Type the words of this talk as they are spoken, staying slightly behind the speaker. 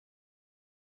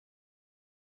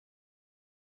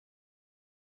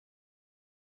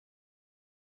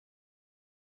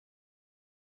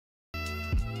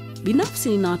Binafsi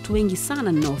nina watu wengi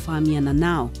sana ninaofahamiana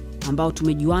nao ambao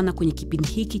tumejuana kwenye kipindi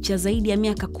hiki cha zaidi ya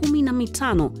miaka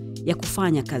 15 ya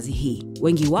kufanya kazi hii.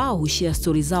 Wengi wao hushare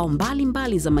stori zao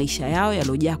mbalimbali za maisha yao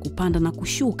yaliyojaa kupanda na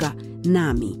kushuka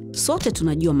nami. Sote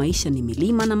tunajua maisha ni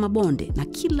milima na mabonde na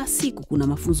kila siku kuna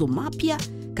mafunzo mapya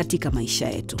katika maisha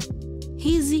yetu.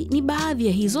 Hizi ni baadhi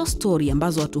ya hizo stori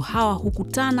ambazo watu hawa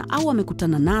hukutana au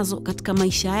wamekutana nazo katika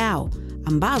maisha yao,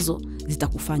 ambazo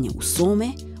zitakufanya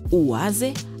usome,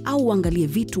 uwaze au uangalie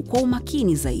vitu kwa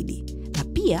umakini zaidi na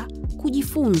pia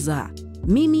kujifunza.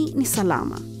 Mimi ni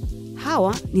Salama.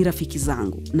 Hawa ni rafiki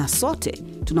zangu na sote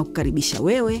tunakukaribisha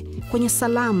wewe kwenye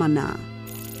Salama na.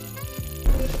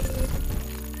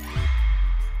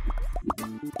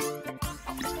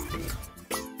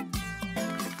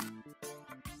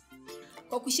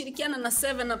 Kwa kushirikiana na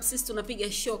 7up sisi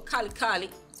tunapiga show kali.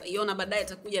 Utaiona baadaye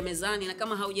itakuja mezani, na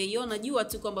kama haujaiona jua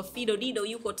tu kwamba Fido Dido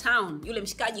yuko town. Yule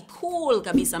mshikaji cool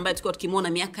kabisa ambaye tulikuwa tukimuona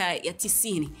miaka ya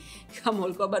 90. Kama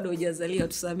ulikuwa bado hujazaliwa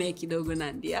tusamee kidogo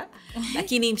Nandy.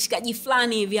 Lakini mshikaji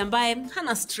fulani hivi ambaye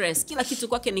hana stress, kila kitu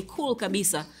kwake ni cool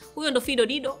kabisa. Huyo ndo Fido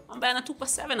Dido ambaye anatupa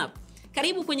 7up.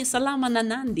 Karibu kwenye Salama na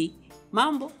Nandy.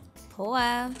 Mambo?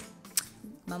 Poa.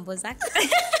 Mambo zako?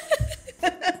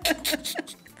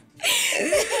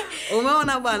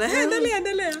 Umeona bwana?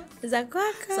 Endelea. Za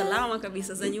kwako? Salama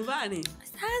kabisa, za nyumbani.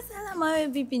 Salama, wewe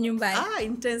vipi nyumbani?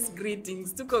 Intense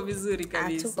greetings. Tuko vizuri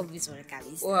kabisa. Tuko vizuri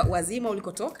kabisa. Wazima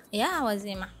ulikotoka? Yeah,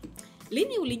 wazima.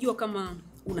 Lini ulijua kama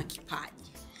una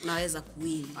kipaji? Unaweza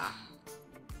kuimba?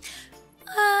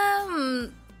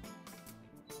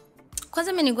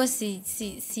 Kwanza mimi nilikuwa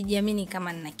sijiamini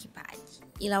kama nina kipaji.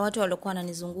 Ila watu waliokuwa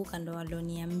wananizunguka ndo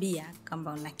walioniambia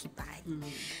kama una kipaji.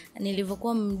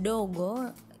 Nilivyokuwa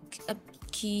mdogo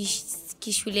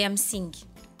shule ya msingi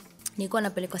nilikuwa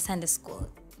napelekwa Sunday school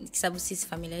kwa sababu sisi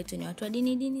familia yetu ni watu wa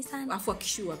dini sana. Afu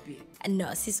akishua pia?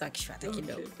 No, sisi wakishua hata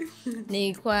kidogo.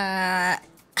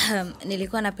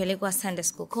 Nilikuwa napelekwa Sunday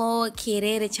school kwa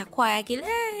kirere cha kwaya kile,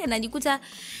 najikuta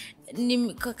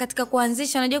katika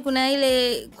kuanzisha, unajua kuna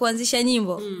ile kuanzisha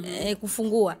nyimbo,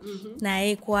 kufungua.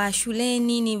 Na kwa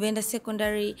shuleni nimeenda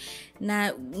secondary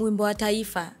na wimbo wa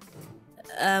taifa,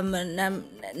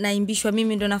 naimbishwa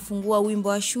mimi ndo nafungua wimbo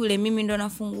wa shule, mimi ndo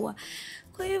nafungua.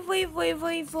 Kwa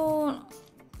hivyo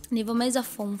nilipomaliza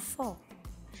form 4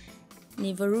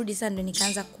 nilivyorudi sana ndo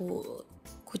nikaanza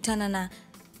kukutana na,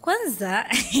 kwanza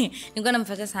nilikuwa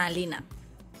namfuata sana Lina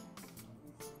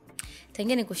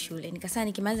tangia niko shule. Nikasema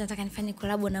nikimaliza nataka nifanye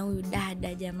collab na huyu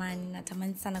dada, jamani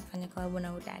natamani sana kufanya collab na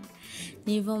huyu dada.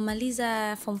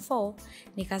 Nilipomaliza form 4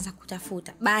 nikaanza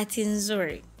kutafuta. Bahati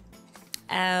nzuri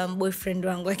boyfriend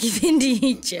wangu wa kipindi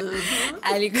hicho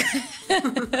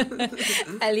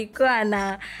alikuwa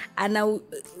ana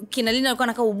kina Lina alikuwa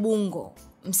anakaa Ubungo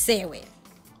Msewe.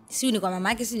 Sio ni kwa mama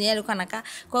yake, sio yeye alikuwa anakaa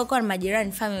kwa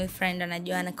majirani, family friend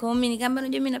anajuana. Kwa mimi nikamwambia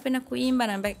unajua mimi napenda kuimba,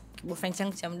 na ambaye boyfriend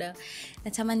changu cha muda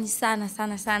natamani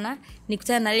sana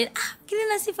nikutane na Lina. Kile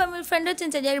na si family friend yote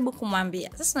nitajaribu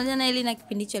kumwambia. Sasa unajua na Lina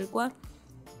kipindi hicho alikuwa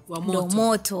wa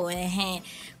moto.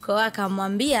 Kwa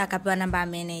akamwambia, akapewa namba ya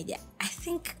manager. I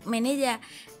think manager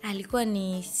alikuwa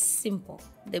ni Simple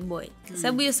the boy. Kwa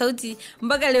sababu hiyo sauti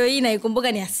mpaka leo hii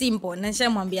naikumbuka ni ya Simple, na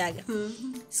nishamwambiaga.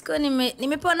 Siko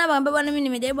nimepewa namba, ambaye bwana mimi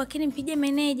nimejaribu lakini mpige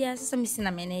manager. Sasa mimi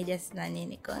sina manager, sina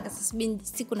nini. Kwa sasa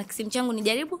siku na simu changu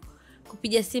nijaribu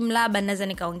kupiga simu, labda naweza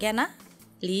nikaongea na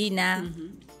Lina.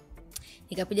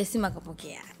 Nikapiga simu,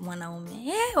 akapokea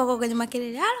mwanaume. Wako kwenye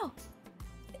makelele. Halo.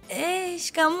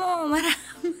 Shikamoo,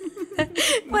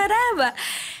 marahaba.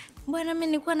 Bwana mimi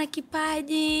nilikuwa na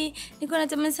kipaji, nilikuwa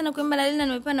natamani sana kuimba na Lina,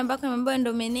 nimepewa namba yako, ambaye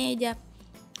ndo manager.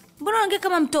 Mbona unaongea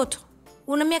kama mtoto?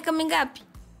 Una miaka mingapi?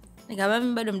 Nikamwambia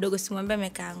mimi bado mdogo, simwambia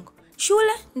miaka yangu.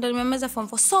 Shule ndo nimemaliza form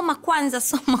 4. Soma kwanza.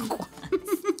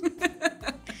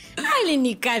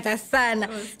 Alinikata sana.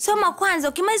 Soma kwanza,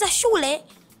 ukimaliza shule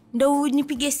ndo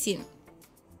nipige simu.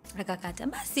 Akakata.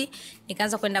 Basi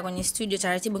nikaanza kwenda kwenye studio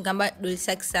taratibu, nikamwambia Dully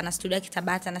Sax ana studio yake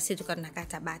Tabata na sisi tukawa tunakaa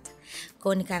Tabata.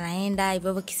 Kwa hiyo nikanaenda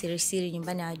hivyo kisirisiri,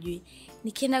 nyumbani hawajui.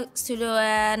 Nikienda studio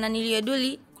na nilio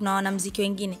Dully, kuna wanamuziki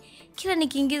wengine. Kila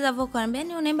nikiingiza vocal anambia,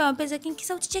 "Yaani unaimba mapenzi lakini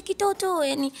sauti cha kitoto."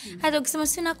 Yaani hata ukisema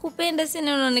sina kupenda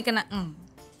sina, unaonekana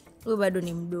wewe bado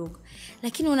ni mdogo.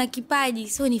 Lakini una kipaji,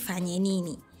 sio nifanye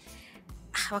nini?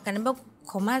 Wakaniambia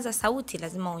kukomaza sauti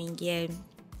lazima uingie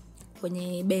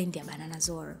kwenye bendi ya Banana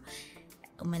Zoro.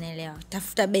 Umeelewa?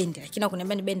 Tafuta bendi, lakini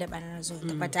wakuniambia ni bendi ya Banana Zoro.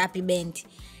 Utapata wapi bendi?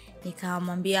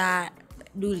 Nikamwambia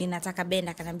Dully nataka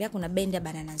bendi, akaniambia kuna bendi ya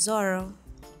Banana Zoro.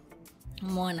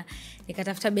 Umeona?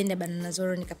 Nikatafuta bendi ya Banana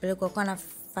Zoro, nikapelekwa kwa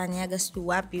nafanyaga siku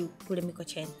wapi kule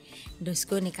Mikocheni. Ndio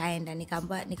siku nikaenda,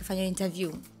 nikafanya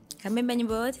interview. Kaimba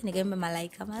nyimbo yote, nikaimba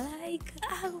malaika.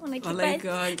 Kuna kipaji.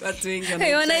 Malaika watu wengi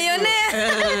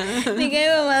wanaionea.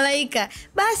 Nikaimba malaika.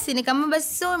 Basi nikamwambia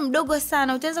basi sio mdogo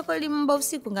sana, utaanza kwa limba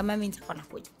usiku, nikamwambia mimi nitakuwa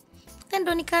nakuja.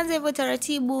 Ndo nikaanza hivyo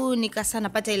taratibu, nikasana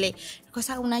pata ile kwa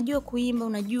sababu unajua kuimba,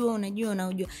 unajua.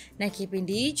 Na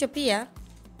kipindi hicho pia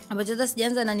ambacho hata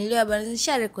sijaanza na niliwa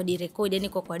bana rekodi yani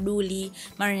kwa Duli,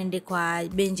 mara nende kwa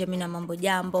Benjamin na mambo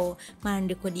jambo, mara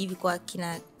nende rekodi hivi kwa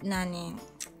kina nani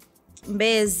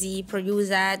Mbezi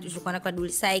producer, tulikuwa na kwa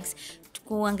Duli Sykes,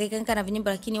 tukuhangaika na vinyimbo,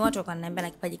 lakini watu wakaniambia na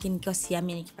kipaji kini nikiwa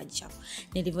siamini kipaji changu.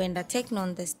 Nilivyoenda techno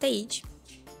on the stage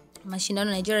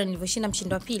mashindano Nigeria, nilivyoshinda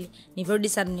mshindo wa pili, nilirudi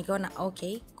sana nikaona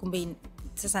okay, kumbe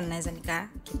sasa naweza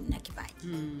na kipaji.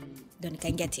 Ndio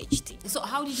nikaingia THT. So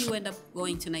how did you end up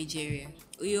going to Nigeria?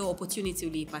 Hiyo opportunity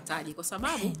uliipataje? Kwa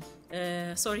sababu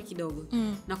sorry kidogo.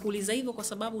 Nakuuliza hivyo kwa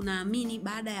sababu naamini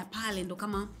baada ya pale ndo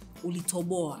kama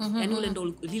ulitoboa. Yaani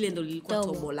lile ndo lilikuwa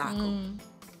tobo lako.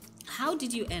 How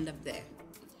did you end up there?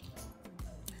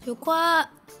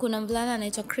 Kuna mvulana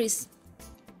anaitwa Chris,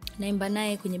 naimba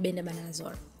naye kwenye bendi Banana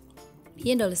Zora.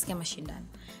 Yeye ndo alisikia mashindano.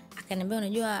 Akaniambia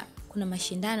unajua kuna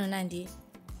mashindano Nandy,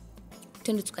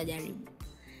 twende tukajaribu.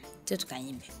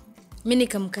 Tukaimbe. Mimi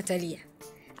nikamkatalia.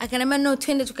 Akaniambia no,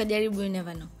 twende tukajaribu, you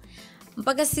never know.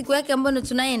 Mpaka siku yake ambayo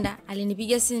tunaenda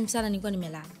alinipigia simu sana, nilikuwa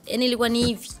nimelala. Yaani ilikuwa ni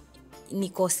hivi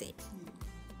nikose.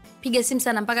 Piga simu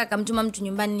sana mpaka akamtuma mtu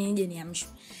nyumbani nije niamshwe.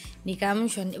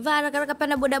 Nikaamshwa, haraka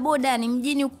panda bodaboda ni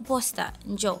mjini huku Posta,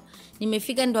 njoo.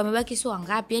 Nimefika ndo amebaki sio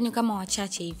ngapi, yani kama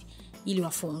wachache hivi ili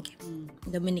wafunge.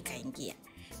 Ndio mimi nikaingia.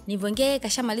 Nilivyoingia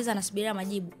kashamaliza anasubiria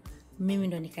majibu. Mimi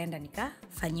ndo nikaenda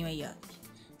nikafanyiwa hiyo.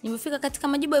 Nimefika katika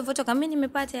majibu yalivyotoka mimi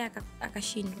nimepata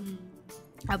akashindwa.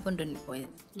 Hapo ndo nilipoenda.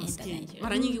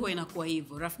 Mara nyingi kwa inakuwa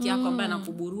hivyo. Rafiki yako ambaye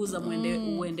anakuburuza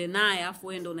uende naye afu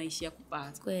wewe ndo unaishia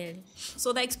kupata. Kweli.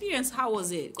 So the experience, how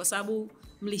was it? Kwa sababu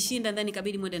mlishinda then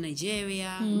ikabidi mwende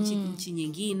Nigeria, nchi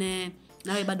nyingine,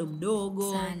 na wewe bado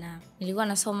mdogo sana. Nilikuwa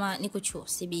nasoma niko chuo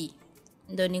CB.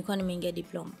 Ndio nilikuwa nimeingia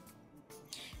diploma.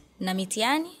 Na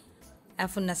mitihani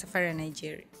afu na safari ya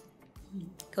Nigeria.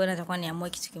 Kwa natakuwa niamue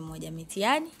kitu kimoja,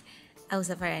 mitihani au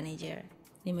safari ya Nigeria.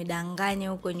 Nimedanganya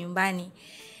huko nyumbani,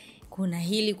 kuna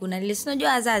hili kuna lile,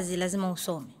 unajua wazazi lazima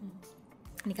usome.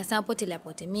 Nikasema pote la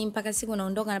pote, mimi mpaka siku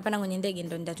naondoka napanda kwenye ndege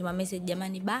ndo nitatuma message,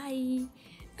 jamani bye.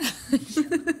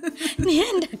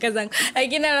 Nienda kazangu.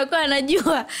 Lakini alikuwa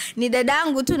anajua ni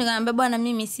dadangu tu, nikamwambia bwana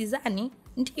mimi sidhani,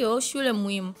 ndio shule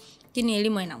muhimu, lakini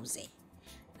elimu ina uzee.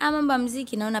 Mambo ya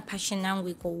muziki naona passion yangu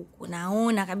iko huko.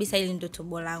 Naona kabisa ile ndio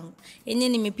tobo langu. Yenyewe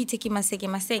nimepita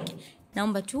kimaseke.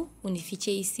 Naomba tu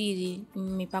unifiche hii siri,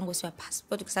 mipango sio ya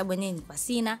passport kwa sababu yenyewe ni kwa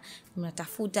sina,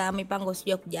 ninatafuta mipango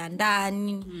sio ya kujiandaa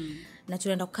nini. Na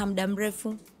tunaenda kukaa muda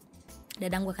mrefu.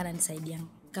 Dadangu akanisaidia.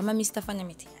 Kama mimi sitafanya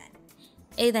mitihani,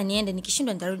 either niende,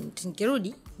 nikishindwa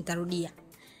nikirudi nitarudia.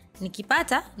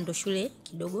 Nikipata ndo shule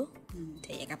kidogo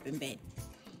nitaiweka pembeni.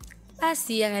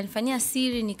 Basi akanifanyia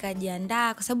siri,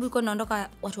 nikajiandaa kwa sababu ilikuwa naondoka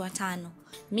watu 5.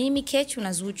 Mimi, Kechu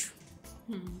na Zuchu.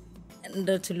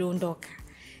 Ndo tuliondoka.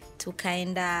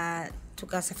 Tukaenda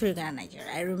tukasafiri kwa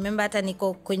Nigeria. I remember hata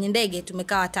niko kwenye ndege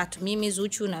tumekaa 3, mimi,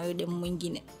 Zuchu na yule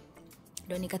mwingine.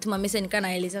 Ndio nikatuma message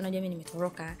naeleza unajua mimi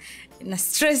nimetoroka na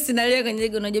stress na leo kwenye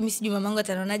ndege, unajua mimi sijui mamangu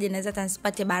atanaonaje, naweza hata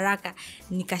nisipate baraka.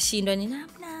 Nikashindwa ni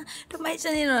namna ndo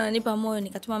maisha nini ananipa moyo.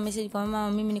 Nikatuma message kwa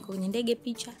mama, mimi niko kwenye ndege,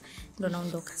 picha ndo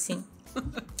naondoka sini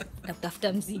na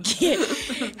kutafuta muziki.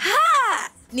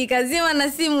 Nikazima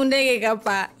na simu, ndege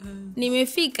kapa.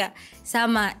 Nimefika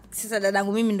sama sasa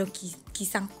dadangu mimi ndo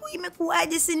kisanku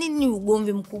imekuaje si nini,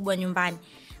 ugomvi mkubwa nyumbani.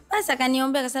 Basi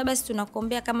akaniombea akasema basi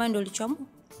tunakuombea kama ndio ulichoamua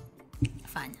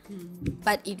fanya.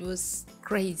 But it was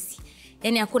crazy.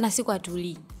 Yaani hakuna siku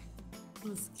atulii.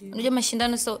 Unajua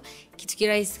mashindano so kitu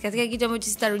kirahisi. Katika kitu ambacho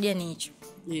sitarudia ni hicho.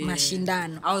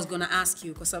 Mashindano. I was gonna ask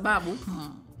you kwa sababu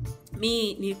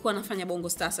mimi nilikuwa nafanya Bongo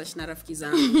Star Search na rafiki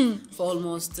zangu for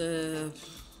almost 8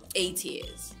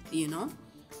 years, you know.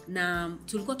 Na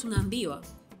tulikuwa tunaambiwa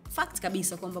fact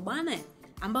kabisa kwamba bwana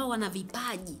ambao wana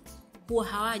vipaji huwa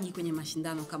hawaji kwenye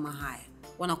mashindano kama haya.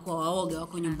 Wanakuwa waoga,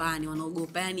 wako nyumbani,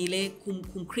 wanaogopa, yani ile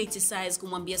criticize,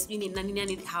 kumwambia sijui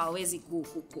nani hawawezi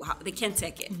they can't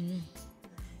take it.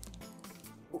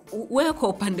 Wewe kwa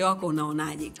upande wako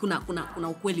unaonaje? Kuna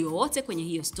ukweli wowote kwenye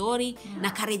hiyo story?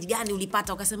 Na courage gani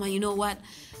ulipata ukasema you know what,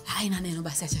 haina neno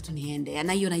basi acha tu niende.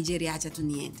 Na hiyo Nigeria acha tu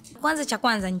niende. Kwanza cha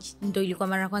kwanza ndio ilikuwa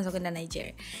mara ya kwanza kwenda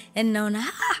Nigeria. Yaani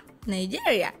naona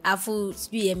Nigeria afu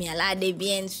sijui Emialade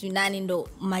bien nani ndo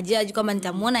majaji kama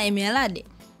nitamuona Emialade.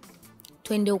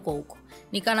 Twende huko.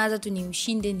 Nikaanza tu ni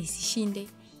ushinde nisishinde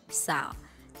sawa.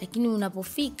 Lakini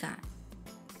unapofika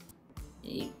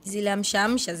zile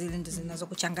amshamsha zile ndo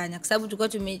zinazokuchanganya kwa sababu tulikuwa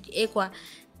tumeekwa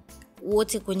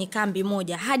wote kwenye kambi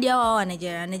moja hadi hao wa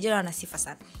Nigeria wana sifa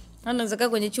sana. Unaweza kaa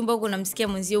kwenye chumba huko unamsikia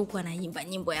mwenzio huko anaimba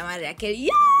nyimbo ya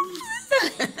Marehemu.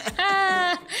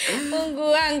 Mungu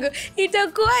wangu,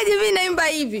 itakuwaje mimi naimba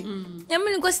hivi? Mimi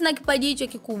nilikuwa sina kipaji hicho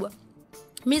kikubwa.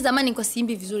 Mimi zamani nilikuwa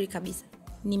siimbi vizuri kabisa.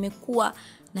 Nimekuwa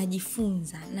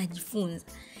najifunza.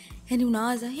 Yaani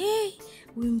unawaza,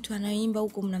 huyu mtu anaimba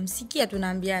huko mnamsikia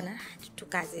tunaambiana,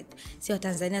 tukaze. Sio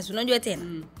Tanzania, unajua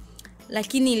tena.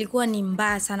 Lakini ilikuwa ni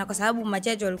mbaya sana kwa sababu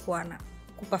majaji walikuwa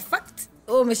kupa fact.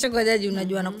 Umeshakuwa jaji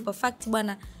unajua nakupa fact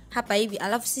bwana hapa hivi.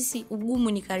 Alafu sisi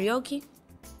ugumu ni karaoke.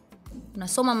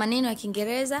 Unasoma maneno ya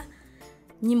Kiingereza,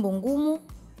 nyimbo ngumu,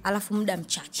 alafu muda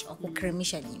mchache wa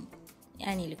kukremisha nyimbo.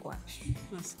 Yaani ilikuwa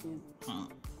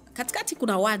katikati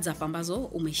kuna WhatsApp ambazo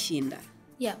umeshinda.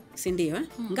 Yeah. Si ndio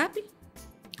Ngapi?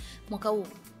 Mwaka huu.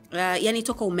 Yani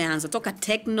toka umeanza, toka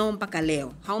techno mpaka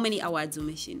leo. How many awards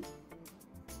umeshinda?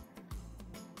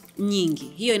 Nyingi.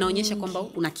 Hiyo inaonyesha kwamba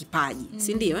una kipaji,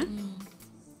 si ndio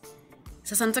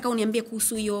Sasa nataka uniambie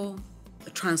kuhusu hiyo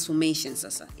transformation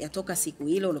sasa. Yatoka siku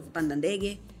ile ulipopanda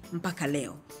ndege mpaka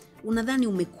leo. Unadhani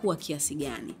umekuwa kiasi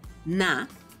gani? Na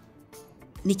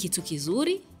ni kitu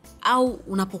kizuri au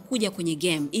unapokuja kwenye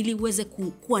game ili uweze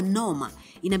kuwa noma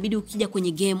inabidi ukija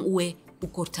kwenye game uwe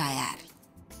uko tayari?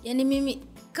 Yaani mimi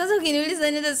kaza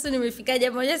ukiniuliza nenda sasa nimefikaje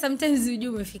hapo, unajua sometimes hujui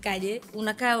umefikaje.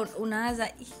 Unakaa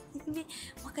unaanza hivi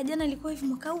mwaka jana ilikuwa hivi,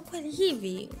 mwaka huu kweli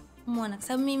hivi. Umeona kwa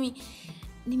sababu mimi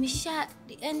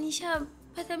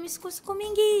nishapata misukosuko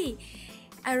mingi.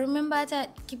 I remember hata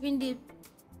kipindi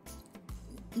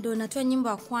ndo natoa nyimbo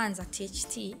ya kwanza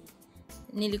THT.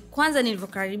 Kwanza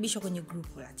nilivyokaribishwa kwenye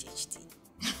group la THT.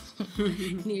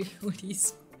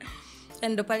 Niliulizwa.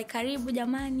 Ndo pale karibu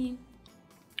jamani.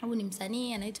 Huyu ni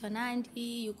msanii anaitwa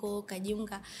Nandy, yuko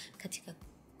kajiunga katika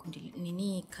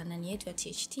kundi kanani yetu ya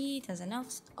THT, Tanzania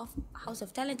House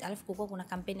of Talent. Alafu kulikuwa kuna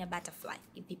kampeni ya Butterfly,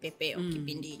 ipipepeo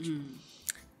kipindi hicho.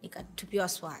 Nikatupiwa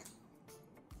swali.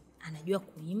 Anajua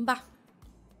kuimba?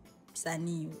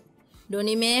 Msanii. Ndio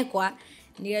nimewekwa.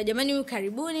 Ndio jamani huyu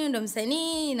karibuni ndo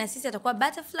msanii na sisi atakuwa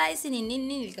Butterfly si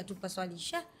nini. Nikatupa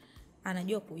swali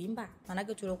anajua kuimba? Maana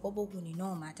yake tuliokuwa huko ni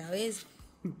noma ataweza.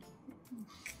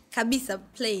 Kabisa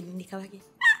plain nikabaki.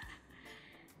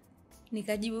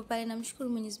 Nikajibu pale namshukuru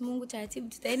Mwenyezi Mungu taratibu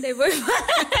tutaenda hivyo hivyo.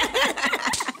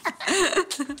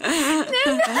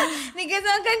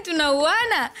 Nikasema kani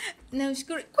tunauana.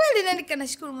 Namshukuru kweli na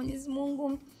nikanashukuru Mwenyezi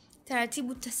Mungu.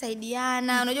 Taratibu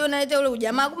tutasaidiana. Unajua unaleta ule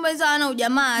ujamaa kumbe sana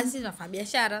ujamaa sisi tunafanya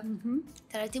biashara.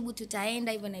 Taratibu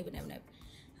tutaenda hivyo na hivyo na hivyo.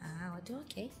 Watu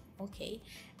okay.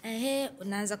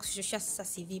 Unaanza kushosha sasa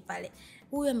CV pale.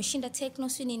 Huyu ameshinda techno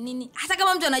si nini. Hata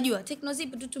kama mtu anajua techno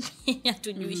zipi tutumie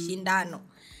hatujui shindano.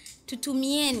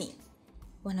 Tutumieni.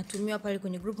 Wanatumiwa pale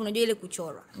kwenye group unajua ile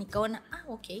kuchorwa. Nikaona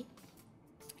okay.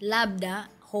 Labda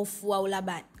hofu au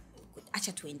labda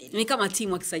acha tuendelee. Ni kama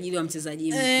timu akisajili wa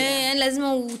mchezaji mpya. Yani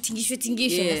lazima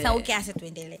utingishwe. Sasa okay acha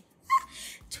tuendelee.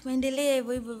 Tumeendelea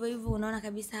hivyo unaona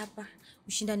kabisa hapa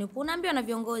ushindani upo. Unaambiwa na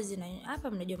viongozi na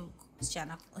hapa mnajua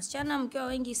wasichana mkiwa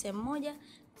wengi sehemu moja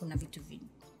kuna vitu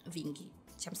vingi.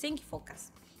 Cha msingi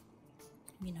focus.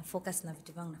 Mimi na focus na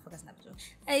vitu vangu na focus na vitu.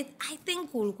 I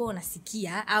think ulikuwa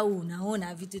unasikia au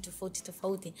unaona vitu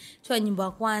tofauti. Toa nyimbo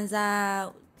ya kwanza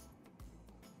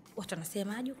watu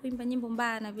wanasema aje kuimba nyimbo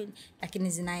mbaya na vile lakini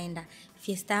zinaenda.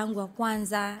 Fiesta yangu ya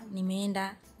kwanza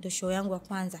nimeenda ndo show yangu ya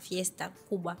kwanza fiesta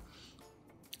kubwa.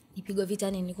 Nipigwa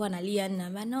vita nilikuwa nalia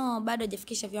na bado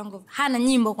hajafikisha viwango. Hana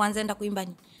nyimbo kwanza enda kuimba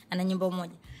ana nyimbo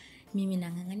moja. Mimi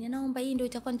nangangania naomba hii ndio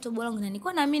itakuwa ni tobo langu na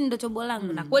nilikuwa naamini ndio tobo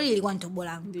langu na kweli ilikuwa ni tobo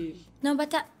langu. Ndio. Naomba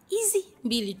hata hizi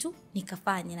 2 tu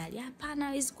nikafanye na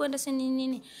hapana hizi kwenda si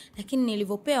nini. Lakini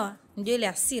nilivyopewa ndio ile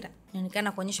hasira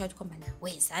inaonekana kuonyesha watu kwamba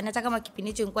naweza. Yaani hata kama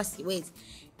kipindi hicho nilikuwa siwezi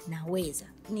naweza.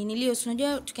 Nilio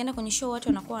unajua tukienda kwenye show watu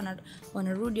wanakuwa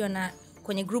wanarudi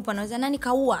kwenye group anaweza nani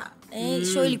kaua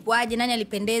show ilikuwaje, nani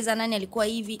alipendeza, nani alikuwa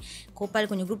hivi. Kwa pale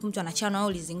kwenye group mtu anachana au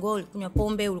ulizingua, ulikunywa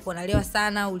pombe, ulikuwa unalewa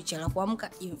sana, ulichelewa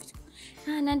kuamka hivyo vitu.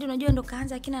 Nandy unajua ndo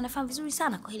kaanza lakini anafanya vizuri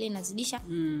sana kwa ile inazidisha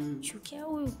chukia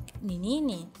huyu ni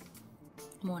nini.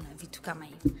 Umeona vitu kama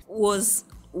hivyo. Was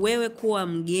wewe kuwa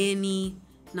mgeni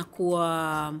na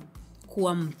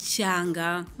kuwa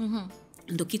mchanga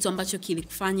ndo kitu ambacho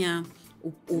kilikufanya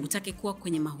utake kuwa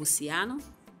kwenye mahusiano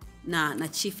na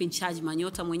chief in charge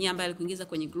Manyota mwenyewe ambaye alikuingiza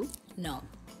kwenye group? No.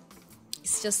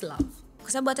 It's just love.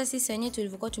 Kwa sababu hata sisi wenyewe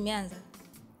tulivyokuwa tumeanza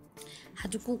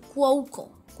hatukuwa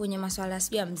huko kwenye masuala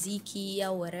ya muziki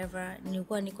au whatever.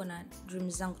 Nilikuwa niko na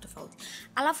dreams zangu tofauti.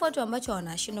 Alafu watu ambacho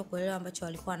wanashindwa kuelewa ambacho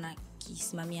walikuwa na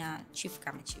kisimamia chief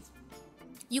kama chief.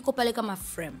 Yuko pale kama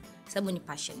frame sababu ni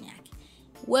passion yake.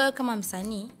 wewe kama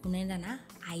msanii unaenda na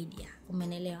idea,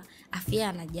 umeelewa? Afia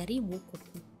anajaribu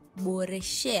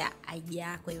kuboreshea idea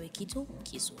yako iwe kitu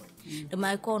kizuri. Ndio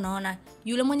maana unaona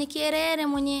yule mwenye kierere,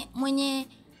 mwenye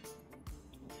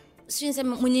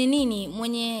sinisema mwenye nini,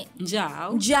 mwenye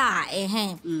njaa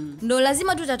ndio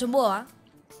lazima tutatoboa,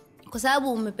 kwa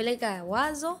sababu umepeleka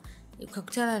wazo,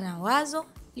 ukakutana na wazo,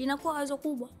 linakuwa wazo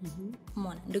kubwa.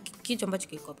 Umeona? Ndio kitu ambacho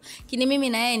kiko hapo. Kini mimi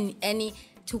na yeye, yani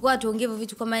tukua tuongee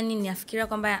vitu kama nini, nafikiria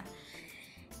kwamba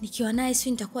nikiwa naye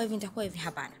sio nitakuwa hivi,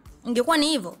 hapana. Ingekuwa ni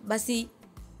hivyo basi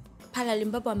pale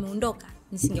alimbapo ameondoka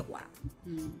nisingekuwa.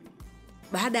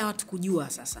 Baada ya watu kujua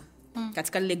sasa,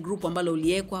 katika lile group ambalo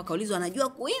uliekwa akaulizwa anajua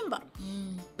kuimba.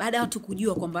 Baada ya watu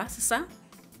kujua kwamba sasa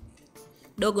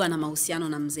dogo ana mahusiano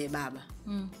na mzee baba.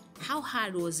 How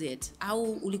hard was it?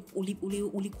 Au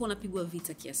ulikuwa unapigwa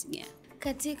vita kiasi gani?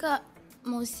 Katika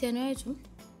mahusiano yetu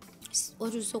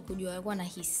watu sio kujua, walikuwa na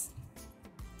hisi.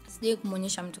 Sije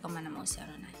kumuonyesha mtu kama ana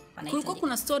mahusiano naye. Kulikuwa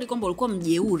kuna story kwamba ulikuwa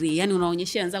mjeuri, yani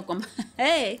unaonyeshia wenzako kwamba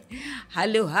hey,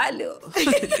 hello.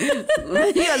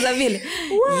 Unajua za vile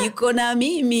yuko na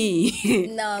mimi.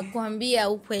 Na kuambia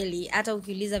ukweli, hata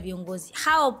ukiuliza viongozi,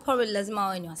 how probably lazima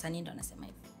wawe ni wasanii ndio wanasema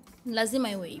hivyo.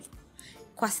 Lazima iwe hivyo.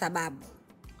 Kwa sababu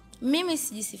mimi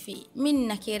sijisifii, mimi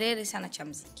nina kerere sana cha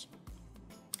muziki.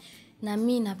 Na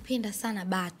mimi napenda sana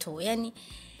bato. Yani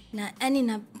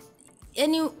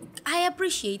I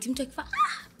appreciate mtu akifanya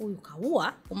huyu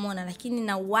kaua, umeona, lakini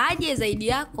na waje zaidi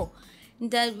yako.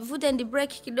 Nitavuta and break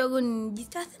kidogo,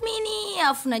 nijitathmini,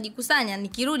 afu najikusanya,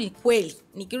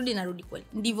 nikirudi narudi kweli.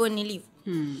 Ndivyo nilivyo.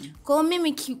 Kwa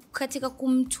mimi katika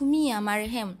kumtumia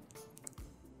Marehemu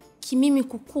kimimi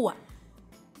kukua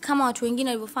kama watu wengine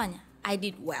walivyofanya, I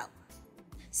did well.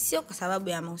 Sio kwa sababu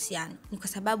ya mahusiano, ni kwa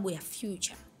sababu ya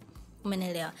future.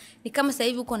 Umeelewa? Ni kama sasa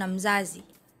hivi uko na mzazi,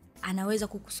 anaweza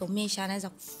kukusomesha, anaweza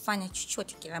kufanya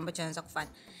chochote kile ambacho anaweza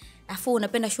kufanya. Afu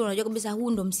unapenda shule, unajua kabisa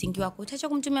huu ndo msingi wako. Utaacha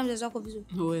kumtumia mzazi wako vizuri?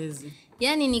 Huwezi.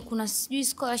 Yani ni kuna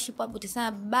scholarship hapo,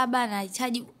 utasema baba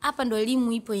anahitaji, hapa ndo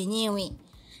elimu ipo yenyewe.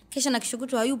 Kesha na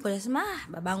kishukutu hayupo, unasema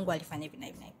babangu alifanya hivi na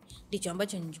hivi na hivi. Ndicho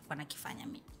ambacho nilikuwa nakifanya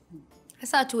mimi.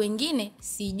 Sasa watu wengine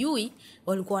sijui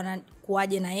walikuwa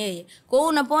wanakuaje na yeye. Kwa hiyo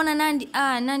unapoona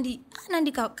Nandy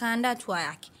kaandaa tour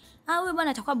yake. Wewe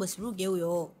bwana atakuwa boss Ruge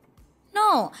huyo.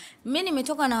 No, mimi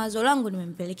nimetoka na wazo langu,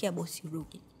 nimempelekea boss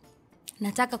Ruge.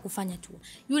 Nataka kufanya tour.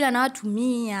 Yule ana watu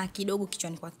 100 kidogo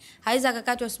kichwani kwake. Haiza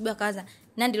akakatwa asubuhi akaanza,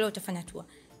 Nandy leo utafanya tour.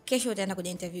 Kesho utaenda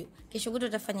kwenye interview. Kesho kuto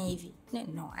utafanya hivi.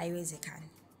 No, haiwezekani.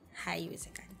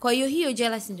 Kwa hiyo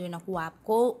jealousy ndio inakuwa hapo.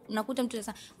 Kwa hiyo unakuta mtu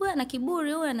anasema, "Wewe ana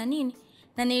kiburi, wewe ana nini?"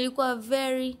 Na nilikuwa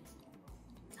very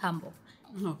humble.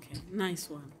 Okay,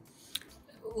 nice one.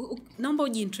 Naomba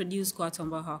ujiintroduce kwa watu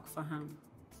ambao hawakufahamu.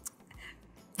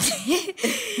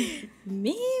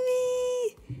 Mimi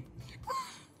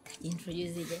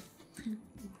introduce ile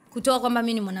kutoa kwamba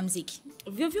mimi ni mwanamuziki.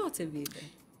 Vyovyote vile.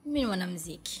 Mimi ni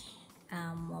mwanamuziki.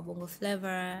 Wa bongo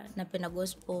flavor, napenda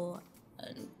gospel,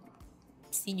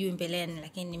 sijui mbeleni,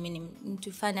 lakini mimi ni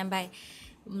mtu fulani ambaye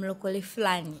mlokole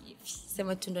fulani.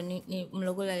 Sema tu ndo ni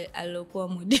mlokole alokuwa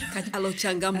mudi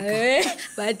alochangamka.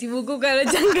 Bahati bukuku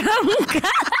alochangamka.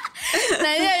 Na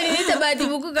yeye aliniita bahati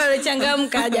bukuku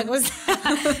alochangamka haja kosa.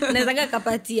 Naweza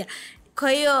kapatia.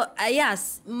 Kwa hiyo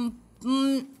yes,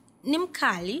 ni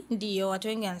mkali, ndio watu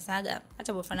wengi wanasaga,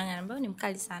 hata bofananga anambia ni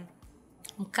mkali sana.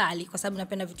 Mkali kwa sababu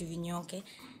napenda vitu vinyoke,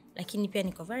 lakini pia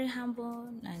niko very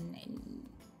humble na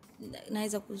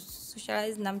naweza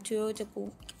kusocialize na mtu yote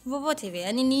vovote hivi.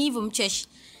 Yani ni hivyo mcheshi.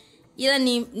 Ila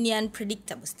ni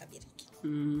unpredictable stability.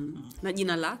 Na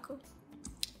jina lako?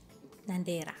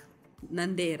 Nandera.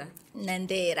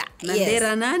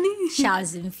 Yes. Nani?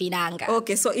 Charles Mfinanga.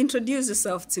 Okay, so introduce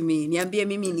yourself to me. Niambie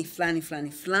mimi ni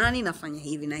fulani, nafanya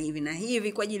hivi na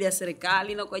hivi kwa ajili ya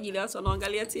serikali na kwa ajili ya watu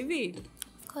wanaoangalia TV.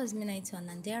 Of course, mimi naitwa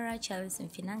Nandera Charles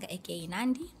Mfinanga aka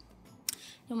Nandy.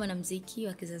 Ni mwanamuziki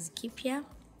wa kizazi kipya.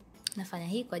 Nafanya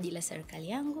hii kwa ajili ya serikali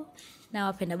yangu na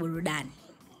wapenda burudani.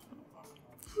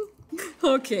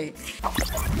 Okay.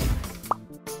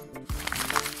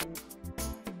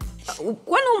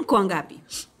 Kwani mko ngapi?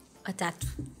 3.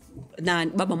 Na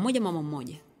baba mmoja mama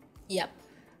mmoja? Yep.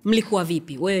 Mlikuwa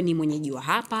vipi? Wewe ni mwenyeji wa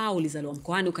hapa, ulizaliwa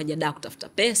mkoani ukaja Dar kutafuta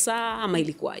pesa ama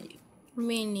ilikuwaje?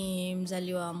 Mimi ni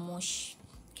mzaliwa wa Moshi,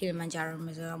 Kilimanjaro,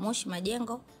 mzaliwa wa Moshi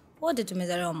Majengo. Wote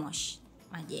tumezaliwa Moshi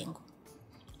Majengo.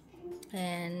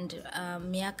 And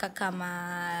miaka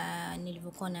kama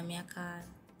nilivyokuwa na miaka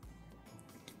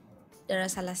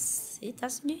darasa la 6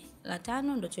 sijui la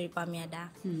 5 ndo tulipohamia Dar.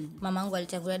 Mamangu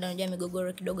alitangulia Dar, unajua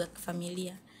migogoro kidogo ya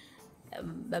familia.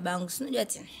 Babangu sinajua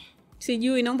tena.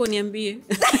 Sijui, naomba niambie.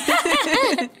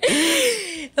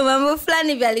 mambo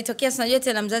fulani vile alitokea, unajua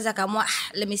tena mzazi akaamua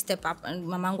let me step up.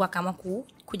 Mamangu akaamua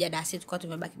kuja dasi, tukao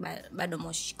tumebaki bado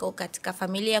Moshi. Kwa katika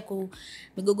familia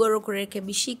migogoro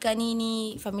kurekebishika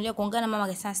nini, familia kuungana, mama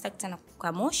akasema sitaki tena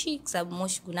kukaa Moshi kwa sababu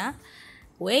Moshi kuna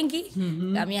wengi.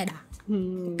 Kamia da.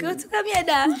 Kamia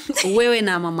da. Wewe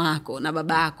na mamako na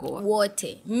babako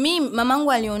wote. Mimi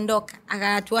mamangu aliondoka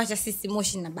akatuacha sisi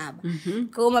Moshi na baba.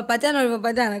 Kwa hiyo mapatano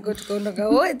walipopatana kwa tukaondoka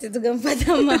wote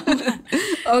tukampata mama.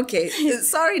 Okay.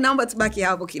 Sorry, naomba tubaki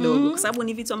hapo kidogo kwa sababu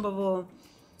ni vitu ambavyo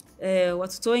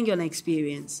watoto wengi wana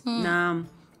experience. Na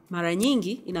mara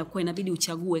nyingi inakuwa inabidi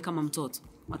uchague kama mtoto.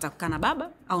 Utakaa na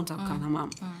baba au utakaa na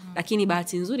mama. Lakini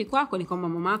bahati nzuri kwako ni kwamba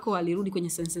mamako alirudi kwenye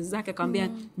senses zake akamwambia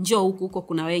njoo huko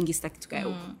kuna wengi sitaki tukae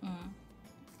huko.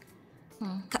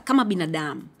 Kama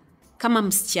binadamu, kama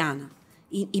msichana,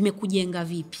 imekujenga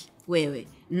vipi wewe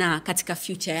na katika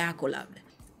future yako labda?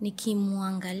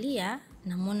 Nikimwangalia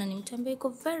namuona ni mtu ambaye yuko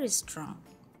very strong.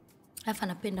 Alafu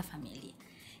anapenda familia.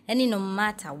 Yaani no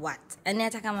matter what. Yaani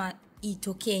hata kama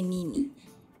itokee nini.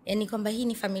 Yaani kwamba hii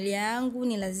ni familia yangu,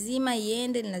 ni lazima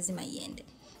iende, ni lazima iende.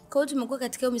 Kwa hiyo tumekuwa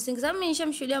katika hiyo misingi. Sababu mimi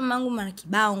nishamshuhudia mamangu mara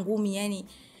kibao ngumi, yani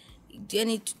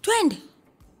twende.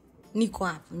 Niko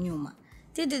hapo nyuma.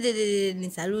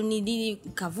 Ni saluni, dili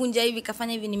kavunja hivi,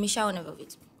 kafanya hivi, nimeshaona hivyo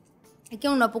vitu.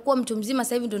 Lakini unapokuwa mtu mzima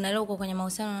sasa hivi ndio unaelewa uko kwenye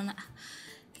mahusiano, unaona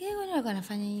kwa nini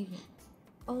anafanya hivi?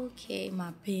 Okay,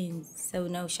 mapenzi. Sasa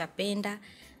unaoshapenda,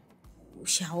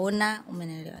 ushaona,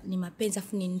 umeelewa. Ni mapenzi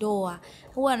afu ni ndoa.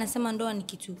 Huwa anasema ndoa ni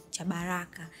kitu cha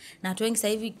baraka. Na watu wengi sasa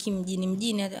hivi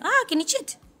mjini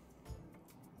kinichiti.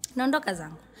 Naondoka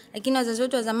zangu. Lakini wazazi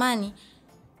wetu wa zamani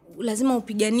lazima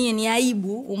upiganie, ni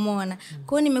aibu, umeona.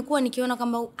 Kwa hiyo nimekuwa nikiona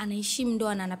kwamba anaheshimu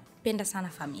ndoa na anapenda sana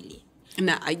familia.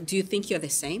 Na do you think you're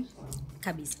the same?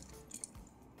 Kabisa.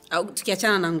 Au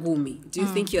tukiachana na ngumi, do you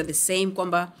think you're the same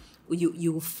kwamba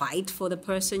you fight for the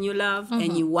person you love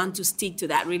and you want to stick to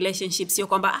that relationship, sio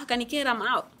kwamba kanikera I'm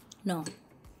out? No.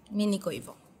 Mimi niko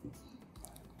hivyo.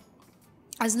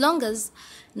 As long as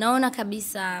naona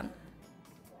kabisa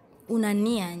una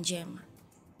nia njema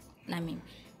na mimi,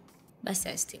 basi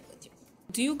I stick with you.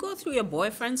 Do you go through your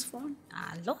boyfriend's phone?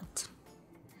 A lot.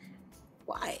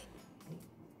 Why?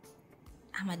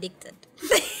 I'm addicted.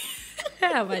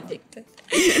 I'm addicted.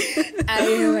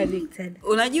 I am addicted.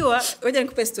 Unajua, ngoja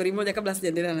nikupe story moja kabla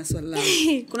sijaendelea na swali langu.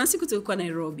 Kuna siku tulikuwa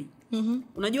Nairobi.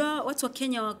 Unajua watu wa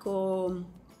Kenya wako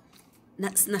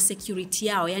na security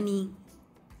yao, yani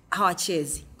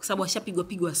hawachezi kwa sababu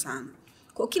washapigwa sana.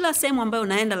 Kwa kila sehemu ambayo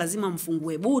unaenda lazima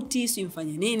mfungue buti, si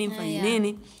mfanye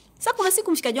nini. Sasa kuna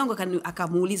siku mshikaji wangu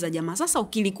akamuuliza jamaa, sasa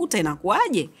ukilikuta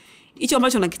inakuaje? Hicho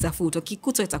ambacho unakitafuta,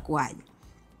 ukikuta itakuaje?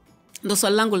 Ndio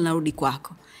swali langu linarudi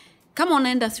kwako. Kama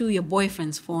unaenda through your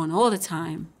boyfriend's phone all the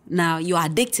time, now you are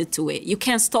addicted to it, you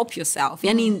can't stop yourself.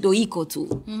 Yani ndo iko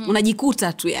tu.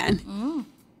 Unajikuta tu yani.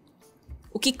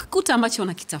 Ukikuta ambacho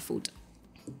unakitafuta,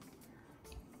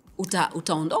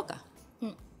 utaondoka?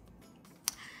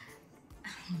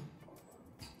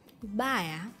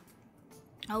 Ubaya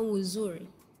au uzuri,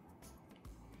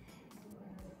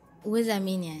 uweza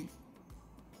amini yani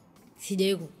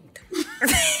sijawahi kukuta.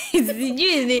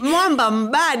 Sijui ni mwamba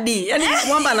mbadi, yani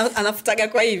mwamba anafutaga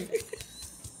kwa hivi.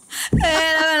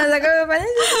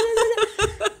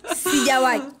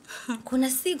 Sijawahi. Kuna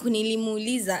siku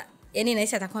nilimuuliza, yani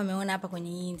naisha atakuwa ameona hapa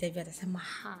kwenye hii interview, atasema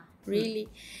really?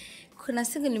 Kuna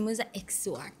siku nilimuuliza ex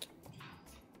wake,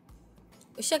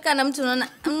 ushaka na mtu unaona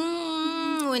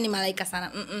wewe ni malaika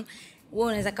sana, wewe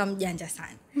unaweza kama mjanja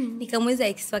sana. Nikamuuliza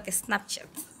ex wake Snapchat,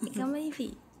 nikama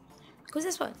hivi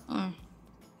kuza swali,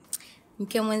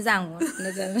 mke mwenzangu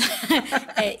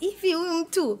hivi huyu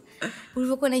mtu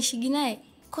ulivyokuwa naishi naye,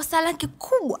 kosa lake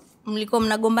kubwa mlikuwa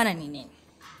mnagombana ni nini?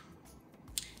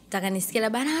 Nataka nisikie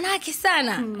bana wanawake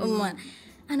sana.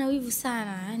 Ana wivu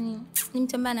sana, yani ni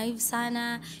mtu ambaye ana wivu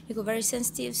sana, yuko very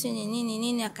sensitive, si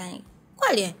nini akani.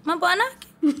 Kweli mambo wanawake?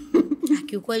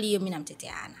 Akiukweli hiyo mimi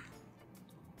namteteana.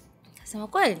 Akasema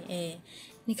kweli?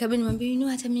 Nikabidi nimwambie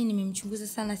hata mimi nimemchunguza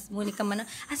sana, simuoni kama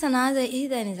hasa naanza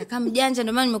either anaweza kama mjanja,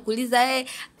 ndio maana nimekuuliza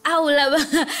au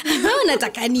labda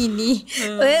unataka nini?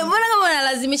 Wewe mbona kama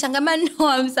unalazimisha? Ngamba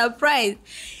no, I'm surprised.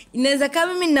 Inaweza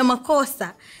kama mimi nina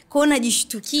makosa, kwa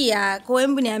najishtukia, kwa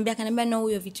hebu niambia. Akaniambia no,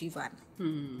 huyo vitu hivyo ana.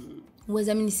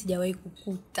 Uweza mimi sijawahi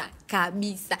kukuta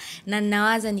kabisa, na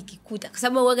nawaza nikikuta kwa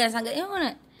sababu wewe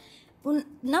unasanga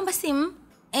namba sim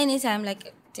anytime,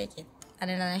 like take it.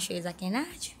 Anaenda na show zake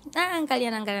nacho.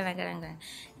 Angalia.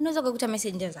 Unaweza kukuta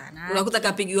message sana. Unakuta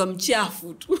kapigiwa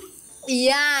mchafu tu.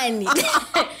 Yani.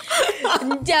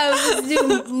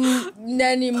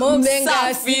 nani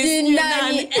mobenga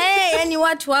nani yani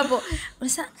watu hapo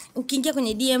sasa ukiingia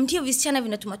kwenye DM tio visichana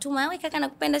vinatuma wewe kaka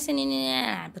nakupenda si nini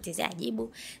anapotezea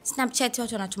ajibu. Snapchat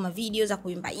watu wanatuma video za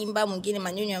kuimba mwingine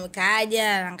manyonyo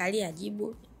amekaaja anaangalia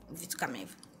ajibu vitu kama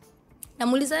hivyo.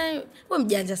 Namuuliza wewe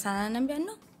mjanja sana, ananiambia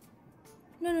no.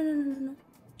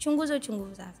 Chunguza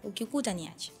ukikuta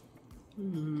niache.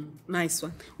 Nice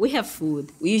one. We have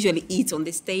food. We usually eat on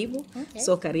this table. Okay.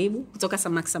 So karibu. Kutoka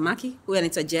samaki. Huyu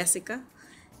anaitwa Jessica.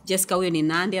 Huyu ni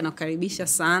Nandy, anakaribisha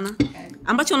sana.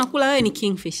 Ambacho unakula wewe ni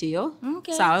kingfish hiyo.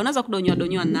 Okay. Sawa, unaweza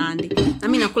kudonyoa Nandy. Na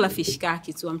mimi nakula fish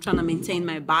kaki tu. I'm trying to maintain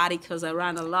my body because I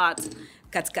run a lot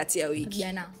katikati ya wiki.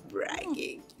 Jana.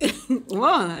 Bragging.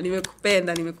 Wow,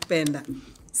 nimekupenda.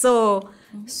 So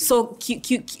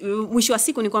mwisho wa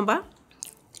siku ni kwamba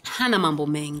hana mambo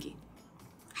mengi.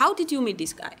 How did you meet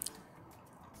this guy?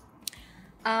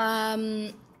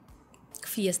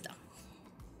 Fiesta.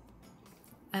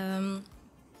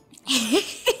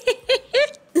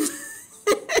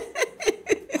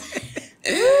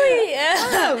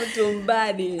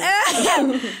 Mtumbadi.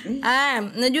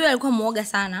 Najua alikuwa muoga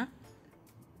sana.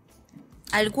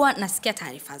 Alikuwa nasikia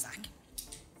taarifa zake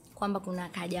kwamba kuna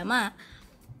kajamaa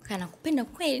kana kupenda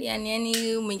kweli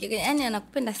yani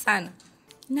anakupenda sana.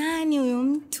 Nani huyo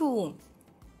mtu?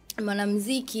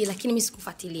 Mwanamuziki, lakini mimi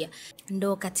sikufuatilia.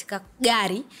 Ndo katika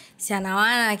gari si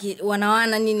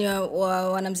wanawana nini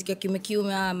wanamuziki wa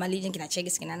kiume maliji kina Chege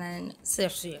kina nani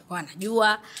sisi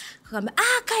wanajua. Akamwambia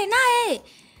kae naye.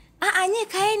 Nye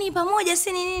kaeni pamoja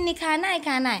si nini kaa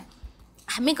naye.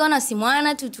 Mimi kaona si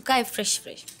mwana tu tukae fresh.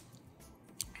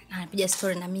 Anapiga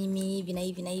story na mimi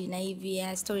hivi na hivi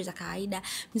stories za kawaida.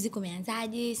 Muziki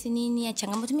umeanzaje si nini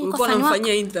changamoto. Mimi niko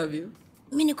nafanyia interview.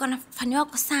 Mimi niko na fan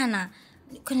wako sana.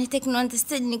 Kwenye techno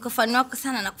stage niko fan wako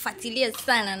sana na kufuatilia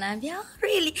sana. Naambia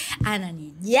really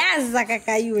ananijaza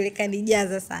kaka yule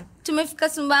kanijaza sana. Tumefika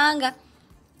Sumbawanga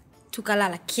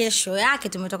tukalala. Kesho yake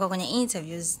tumetoka kwenye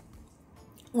interviews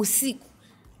usiku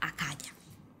akaja.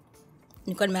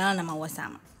 Nilikuwa nimelala na maua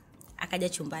sama. Akaja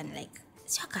chumbani like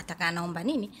sio akataka anaomba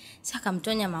nini? Sio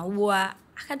akamtonya maua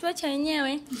akatuacha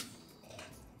wenyewe.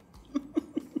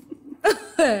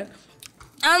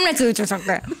 Amna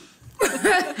tulichotaka.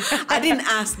 I didn't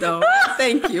ask though.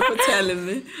 Thank you for telling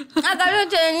me.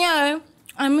 Akatuacha wenyewe.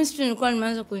 Mimi nilikuwa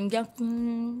nimeanza kuingia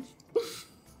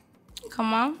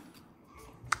kama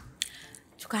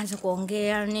tukaanza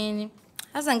kuongea nini.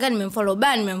 Sasa ngani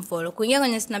nimemfollow kuingia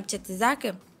kwenye Snapchat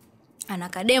zake. Ana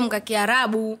kademu ka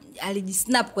Kiarabu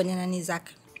alijisnap kwenye nani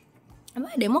zake.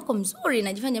 Ambaye demo wako mzuri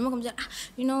najifanya demo wako mzuri.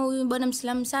 Huyu bwana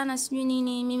Muislamu sana sijui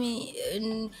nini mimi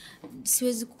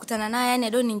siwezi kukutana naye yani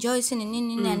I don't enjoy si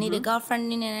nini I need a girlfriend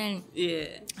nini.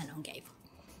 Yeah. Anaongea hivyo.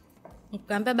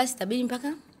 Nikamwambia basi tabidi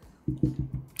mpaka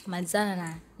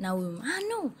malizana na huyu.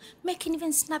 No, make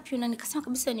even snap you na nikasema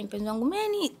kabisa ni mpenzi wangu.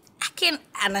 Mimi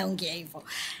anaongea hivyo.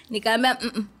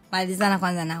 Nikamwambia malizana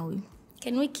kwanza na huyu.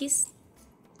 Can we kiss?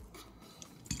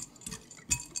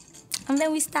 And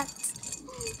then we start.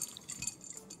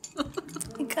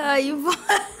 Ikawa hivyo.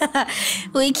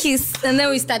 We kiss and then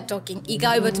we start talking.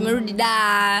 Ikawa hivyo tumerudi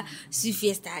si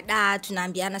fiesta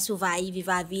tunaambiana si vaa hivi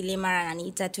vaa vile mara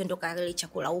ananiita twende kale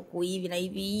chakula huku hivi na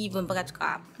hivi mpaka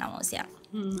tukawa na mahusiano.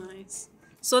 Nice.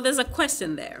 So there's a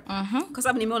question there. Kwa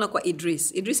sababu nimeona kwa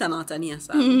Idris anawatania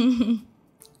sana.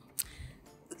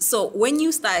 So when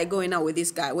you started going out with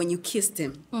this guy, when you kissed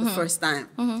him the first time,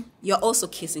 you're also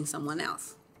kissing someone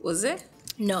else. Was it?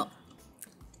 No.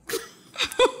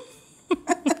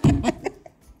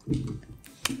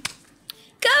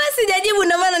 Kama sijajibu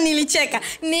na maana nilicheka.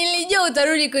 Nilijua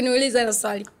utarudi kuniuliza hilo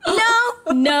swali.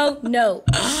 No.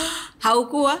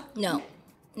 Haukuwa? No.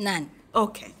 None.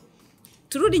 Okay.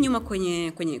 Turudi nyuma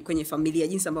kwenye familia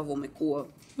jinsi ambavyo umekuwa.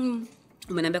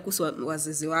 Umeniambia kuhusu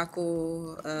wazazi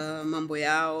wako, mambo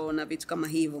yao na vitu kama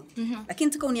hivyo. Lakini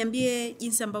nataka uniambie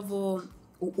jinsi ambavyo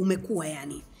umekuwa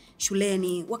yani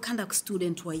shuleni. What kind of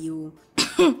student were you?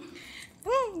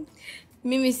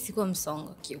 Mimi sikuwa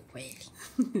msongo kiukweli.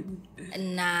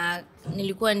 Na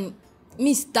nilikuwa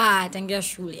star tangia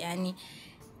shule yani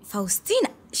Faustina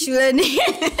shuleni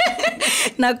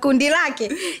na kundi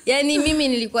lake. Yani mimi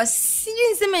nilikuwa sijui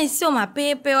niseme sio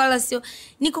mapepe wala sio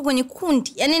niko kwenye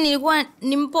kundi. Yani nilikuwa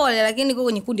ni mpole lakini niko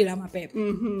kwenye kundi la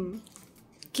mapepe.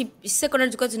 Secondary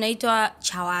tulikuwa tunaitwa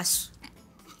Chawasu.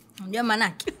 Unajua maana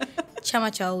yake?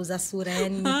 Chama cha wauza sura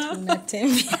yani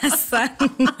tunatembea sana.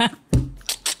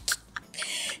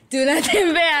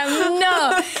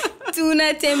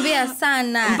 Tunatembea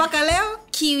sana. Mpaka leo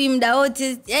kiwi muda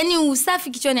wote. Yani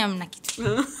usafi kichwani hamna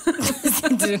kitu.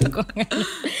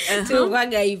 Tulikuwa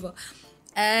hivyo.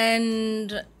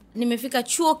 And nimefika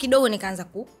chuo kidogo nikaanza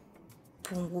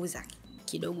kupunguza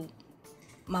kidogo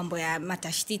mambo ya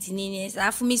matashtiti nini.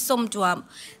 Alafu mimi sio mtu wa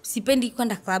sipendi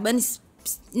kwenda club. Yaani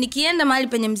nikienda mahali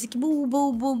penye muziki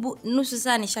bu nusu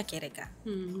saa nishakereka.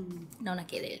 Naona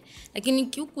kelele.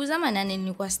 Lakini huku zamani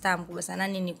nilikuwa star mkubwa sana,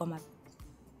 nilikuwa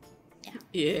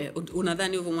Yeah,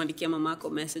 unadhani uvomwandikia mamako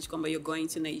message kwamba you're going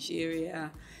to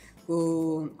Nigeria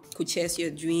ku chase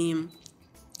your dream,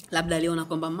 labda aliona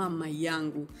kwamba mama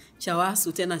yangu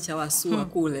chawasu tena chawasua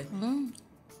kule.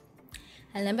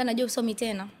 Aliniambia najua usomi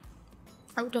tena.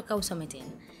 Hautoka usome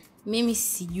tena. Mimi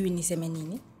sijui niseme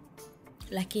nini.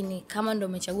 Lakini kama ndo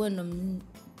umechagua ndo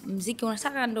muziki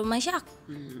unataka ndo maisha yako,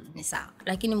 ni sawa.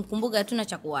 Lakini mkumbuka hatuna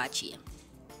cha kuachia.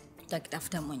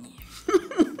 Utakitafuta mwenyewe.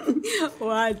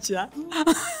 Wacha.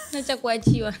 Na cha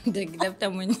kuachiwa utakitafuta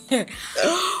mwenyewe.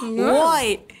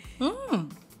 Why?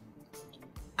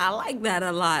 I like that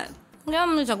a lot. Ndio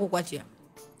mimi cha kukuachia.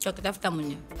 Utakitafuta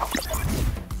mwenyewe.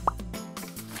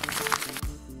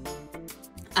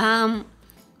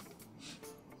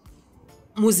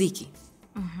 Muziki.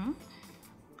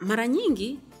 Mara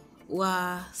nyingi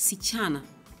wasichana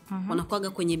wanakuaga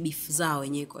kwenye beef zao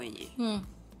wenyewe kwa wenyewe.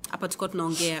 Hapa tulikuwa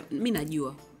tunaongea, mimi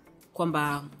najua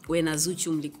kwamba wewe na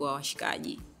Zuchu mlikuwa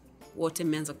washikaji, wote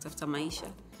mmeanza kutafuta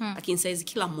maisha, lakini saizi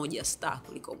kila mmoja star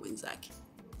kuliko mwenzake.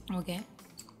 Okay.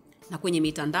 Na kwenye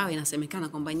mitandao inasemekana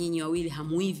kwamba nyinyi wawili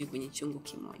hamuivi kwenye chungu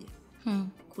kimoja.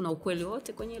 Kuna ukweli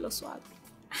wote kwenye hilo swali?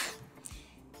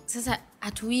 Sasa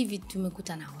hatuivi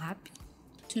tumekutana wapi?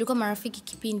 Tulikuwa marafiki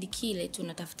kipindi kile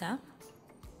tunatafuta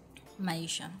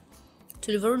maisha.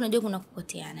 Tulivyorudi unajua kuna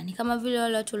kupoteana. Ni kama vile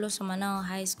wale watu waliosoma nao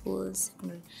high school,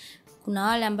 secondary. Kuna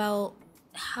wale ambao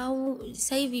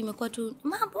sasa hivi imekuwa tu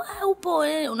mambo upo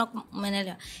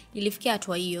umeelewa. Ilifikia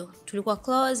hatua hiyo. Tulikuwa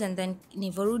close and then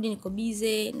nilivyorudi niko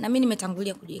busy na mimi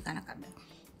nimetangulia kujulikana kabla.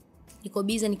 Niko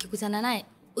busy nikikutana naye.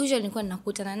 Usually nilikuwa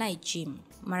ninakutana naye gym.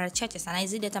 Mara chache sana,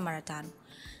 haizidi hata mara 5.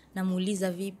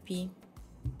 Namuuliza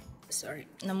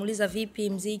vipi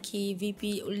muziki,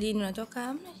 vipi lini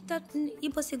unatoka?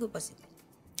 Ipo siku.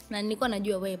 Na nilikuwa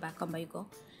najua way back kwamba yuko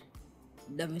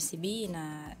WCB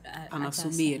na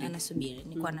anasubiri.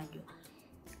 Nilikuwa najua.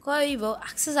 Kwa hivyo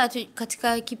sasa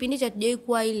katika kipindi cha tujai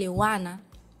kuwa ile wana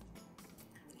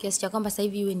kiasi cha kwamba sasa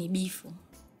hivi iwe ni bifu.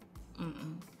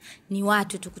 Ni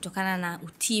watu tu kutokana na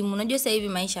utimu. Unajua sasa hivi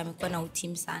maisha yamekuwa na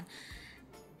utimu sana.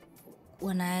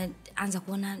 Wanaanza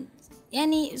kuona,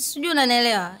 yani sijui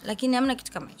unanielewa, lakini hamna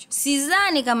kitu kama hicho.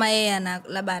 Sidhani kama yeye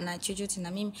labda ana chochote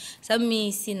na mimi, sababu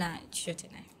mimi sina chochote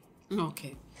naye.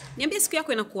 Okay. Niambie siku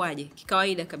yako inakuaje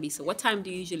kikawaida kabisa? What time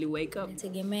do you usually wake up?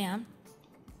 Nategemea.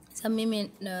 Sababu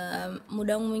mimi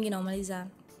muda wangu mwingi naumaliza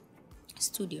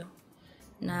studio.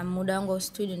 Na muda wangu wa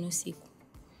studio ni usiku.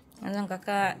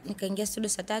 Naanza nikaingia studio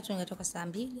saa 3, nikatoka saa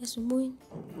 2 asubuhi.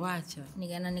 Wacha.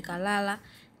 Nikalala,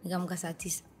 nikamka saa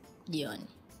 9 jioni.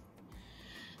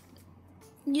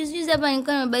 Juzi hapa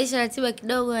nilikuwa nimebadilisha ratiba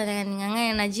kidogo,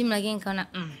 ningangana na gym, lakini nikaona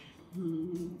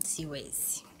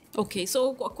siwezi. Okay,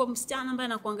 so kwa msichana ambaye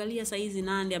anakuangalia saa hizi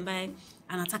Nandy, ambaye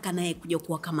anataka naye kuja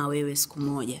kuwa kama wewe siku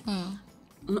moja,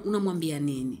 unamwambia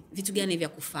nini? Vitu gani vya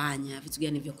kufanya, vitu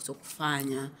gani vya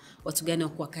kutokufanya, watu gani wa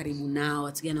kuwa karibu nao,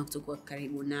 watu gani wa kutokuwa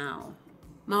karibu nao?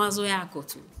 Mawazo yako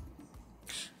tu.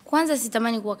 Kwanza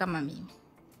sitamani kuwa kama mimi.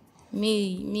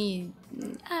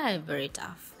 Very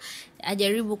tough.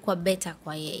 Ajaribu kuwa better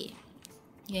kwa yeye.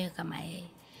 Yeye kama yeye.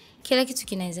 Kila kitu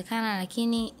kinawezekana,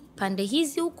 lakini pande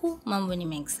hizi huku mambo ni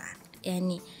mengi sana.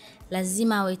 Yaani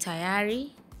lazima awe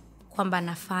tayari kwamba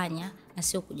anafanya na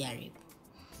sio kujaribu.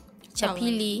 Cha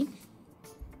pili,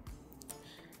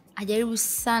 ajaribu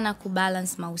sana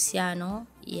kubalance mahusiano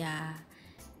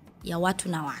ya watu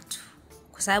na watu.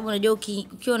 Kwa sababu unajua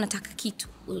ukiwa unataka kitu,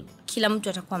 kila mtu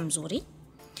atakuwa mzuri.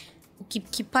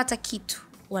 Ukipata kitu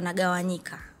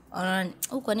wanagawanyika.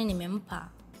 Kwa nini nimempa?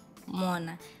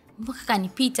 Muona mpaka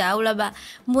kanipita, au labda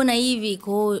mbona hivi?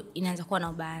 Kwa hiyo inaanza kuwa na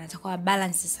ubaya, atakuwa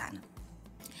balance sana.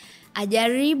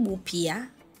 Ajaribu pia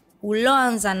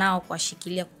uloanza nao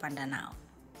kuwashikilia kupanda nao.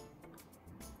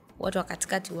 Watu wa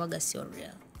katikati huaga sio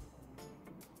real.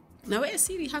 Na wewe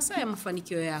siri hasa ya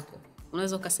mafanikio yako,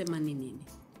 unaweza ukasema ni nini?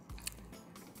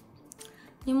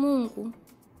 Ni Mungu.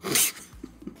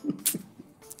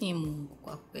 Ni Mungu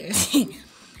kwa kweli.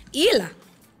 Ila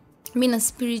mimi na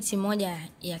spirit moja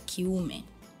ya kiume.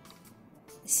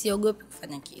 Siogopi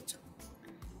kufanya kitu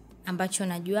ambacho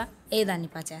najua either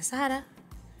nipate hasara,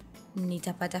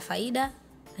 nitapata faida,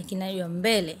 lakini najua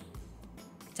mbele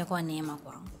itakuwa neema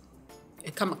kwangu.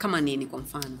 Kama nini kwa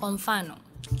mfano? Kwa mfano,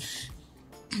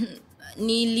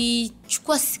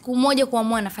 nilichukua siku moja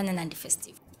kuamua nafanya Nandy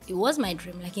Festival. It was my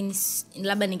dream, lakini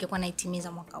labda ningekuwa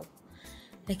naitimiza mwaka huu.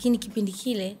 Lakini kipindi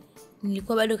kile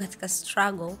nilikuwa bado katika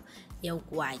struggle ya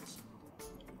ukuaji.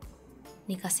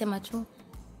 Nikasema tu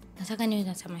nataka niwe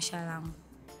na tamasha langu.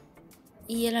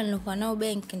 Hii hela nilokuwa nao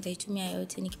bank nitaitumia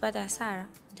yote, nikipata hasara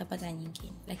nitapata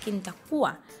nyingine, lakini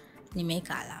nitakuwa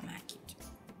nimeweka alama ya kitu.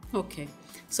 Okay.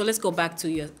 So let's go back to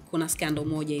your kuna scandal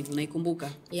moja hivi unaikumbuka?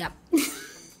 Yep.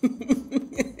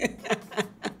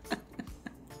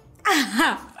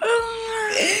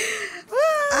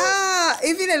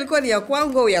 Hivi ilikuwa ni ya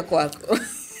kwangu au ya kwako?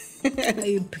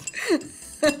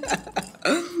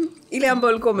 Ile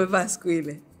ambayo ulikuwa umevaa siku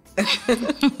ile.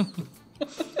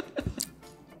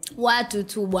 Watu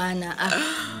tu bwana.